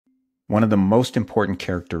One of the most important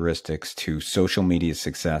characteristics to social media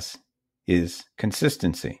success is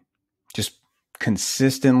consistency. Just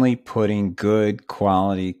consistently putting good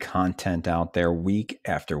quality content out there week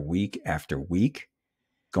after week after week,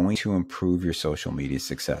 going to improve your social media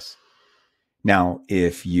success. Now,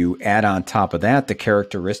 if you add on top of that the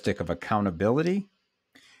characteristic of accountability,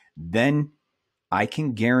 then I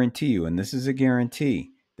can guarantee you, and this is a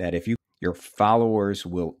guarantee, that your followers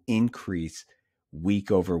will increase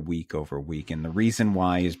week over week over week. And the reason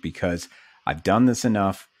why is because I've done this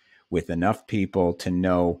enough with enough people to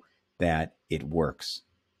know that it works.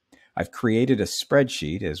 I've created a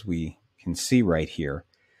spreadsheet, as we can see right here,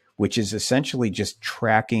 which is essentially just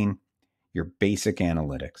tracking your basic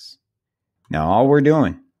analytics. Now, all we're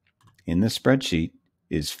doing in the spreadsheet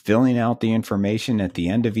is filling out the information at the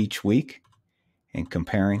end of each week and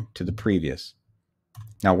comparing to the previous.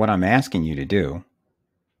 Now, what I'm asking you to do,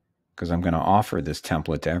 because I'm going to offer this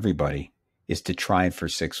template to everybody, is to try it for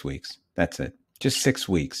 6 weeks. That's it. Just 6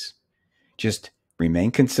 weeks. Just remain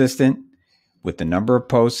consistent with the number of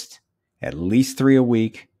posts, at least 3 a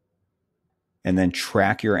week, and then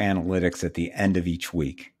track your analytics at the end of each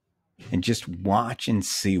week. And just watch and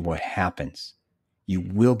see what happens. You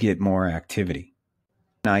will get more activity.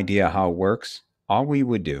 An idea how it works, all we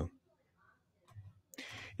would do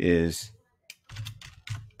is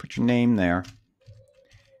put your name there.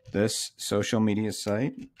 This social media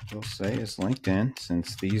site, we'll say, is LinkedIn,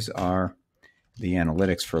 since these are the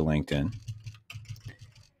analytics for LinkedIn.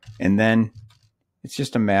 And then it's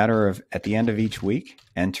just a matter of, at the end of each week,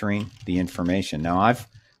 entering the information. Now, I've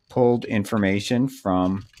pulled information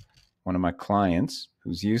from one of my clients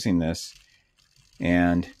who's using this.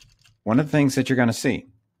 And one of the things that you're going to see,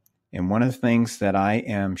 and one of the things that I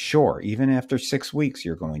am sure, even after 6 weeks,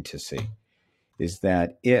 you're going to see, is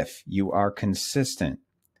that if you are consistent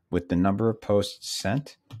with the number of posts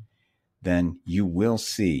sent, then you will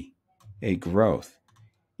see a growth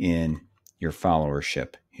in your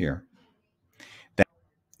followership here.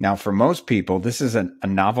 Now, for most people, this is a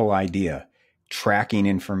novel idea, tracking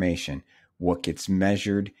information. What gets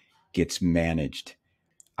measured gets managed.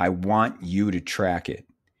 I want you to track it,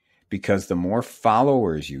 because the more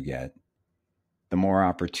followers you get, the more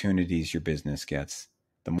opportunities your business gets,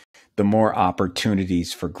 the more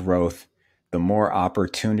opportunities for growth, the more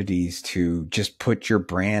opportunities to just put your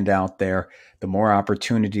brand out there, the more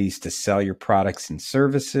opportunities to sell your products and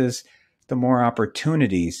services, the more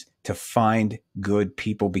opportunities to find good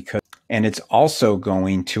people, and it's also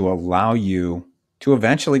going to allow you to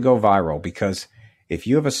eventually go viral, because if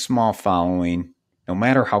you have a small following, no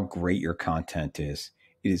matter how great your content is,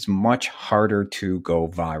 it is much harder to go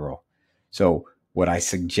viral. So what I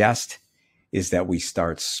suggest is that we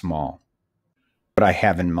start small. What I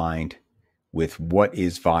have in mind with what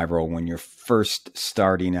is viral when you're first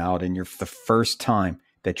starting out and you're the first time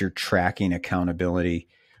that you're tracking accountability,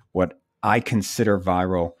 what I consider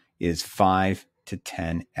viral is 5 to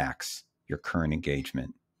 10x your current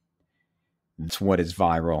engagement. That's what is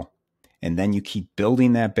viral. And then you keep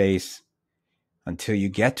building that base until you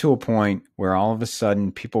get to a point where all of a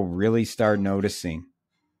sudden people really start noticing.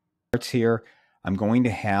 Here, I'm going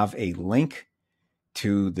to have a link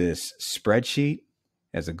to this spreadsheet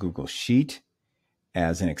as a Google Sheet,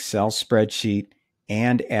 as an Excel spreadsheet,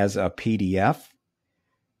 and as a PDF.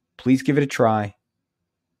 Please give it a try.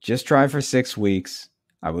 Just try for 6 weeks.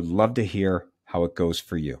 I would love to hear how it goes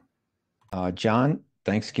for you. John,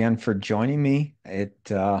 thanks again for joining me.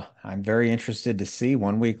 I'm very interested to see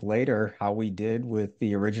 1 week later how we did with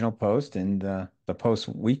the original post and the post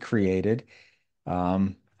we created.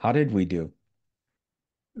 How did we do?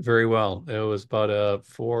 Very well. It was about a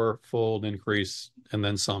 4-fold increase and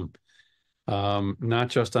then some. Not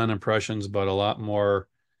just on impressions, but a lot more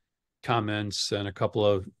comments and a couple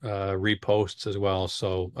of reposts as well.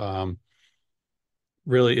 So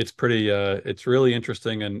really, it's really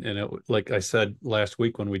interesting. And it, like I said last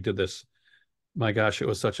week when we did this, my gosh, it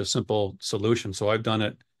was such a simple solution. So I've done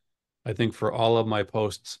it, I think, for all of my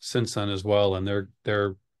posts since then as well. And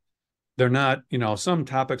they're not, some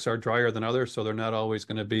topics are drier than others, so they're not always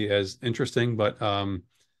going to be as interesting, but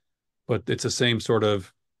it's the same sort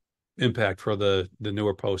of impact for the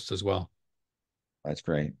newer posts as well. That's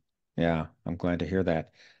great. Yeah, I'm glad to hear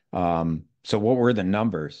that. So what were the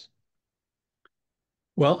numbers?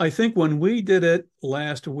 Well, I think when we did it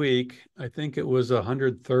last week, I think it was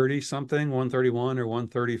 130 something, 131 or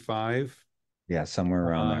 135. Yeah, somewhere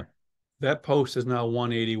around there. That post is now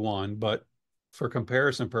 181, but for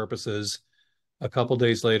comparison purposes, a couple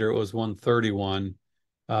days later, it was 131.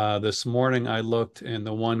 This morning I looked, and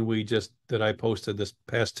the one that I posted this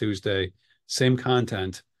past Tuesday, same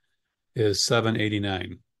content, is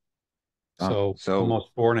 789. So So almost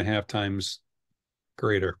 4.5 times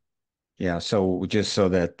greater. yeah, so just so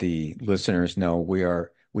that the listeners know, we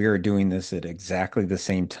are doing this at exactly the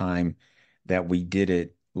same time that we did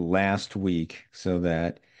it last week, so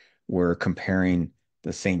that we're comparing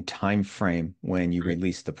the same time frame when you Right.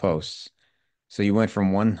 released the posts. So you went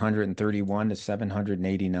from 131 to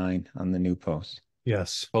 789 on the new post.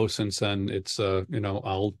 Yes. Oh, since then it's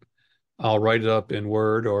I'll write it up in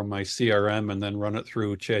Word or my CRM and then run it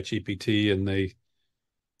through ChatGPT and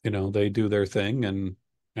they do their thing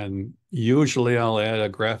and usually I'll add a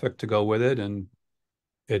graphic to go with it and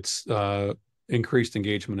it's increased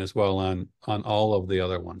engagement as well on all of the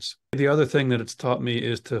other ones. The other thing that it's taught me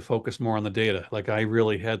is to focus more on the data. Like I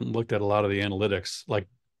really hadn't looked at a lot of the analytics like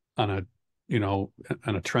on a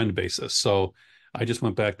on a trend basis. So I just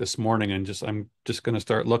went back this morning and I'm just going to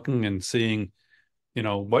start looking and seeing,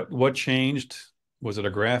 what changed. Was it a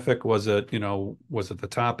graphic? Was it the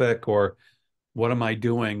topic, or what am I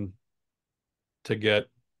doing to get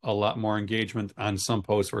a lot more engagement on some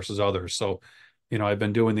posts versus others? So, I've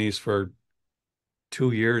been doing these for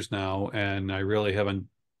 2 years now, and I really haven't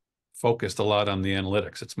focused a lot on the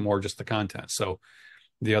analytics. It's more just the content. So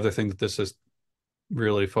the other thing that this has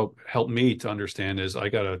really helped me to understand is I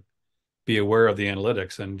got to be aware of the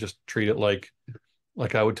analytics and just treat it like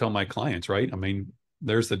I would tell my clients, right? I mean,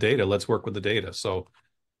 there's the data. Let's work with the data. So,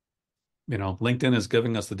 LinkedIn is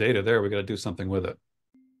giving us the data there. We got to do something with it.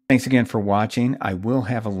 Thanks again for watching. I will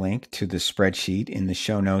have a link to the spreadsheet in the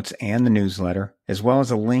show notes and the newsletter, as well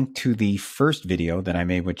as a link to the first video that I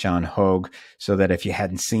made with John Hogg, so that if you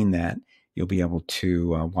hadn't seen that, you'll be able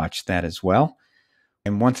to watch that as well.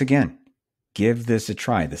 And once again, give this a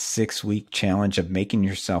try, the 6-week challenge of making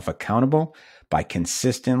yourself accountable by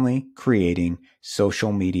consistently creating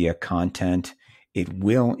social media content. It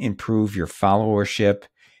will improve your followership,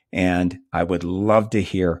 and I would love to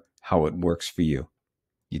hear how it works for you.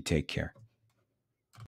 You take care.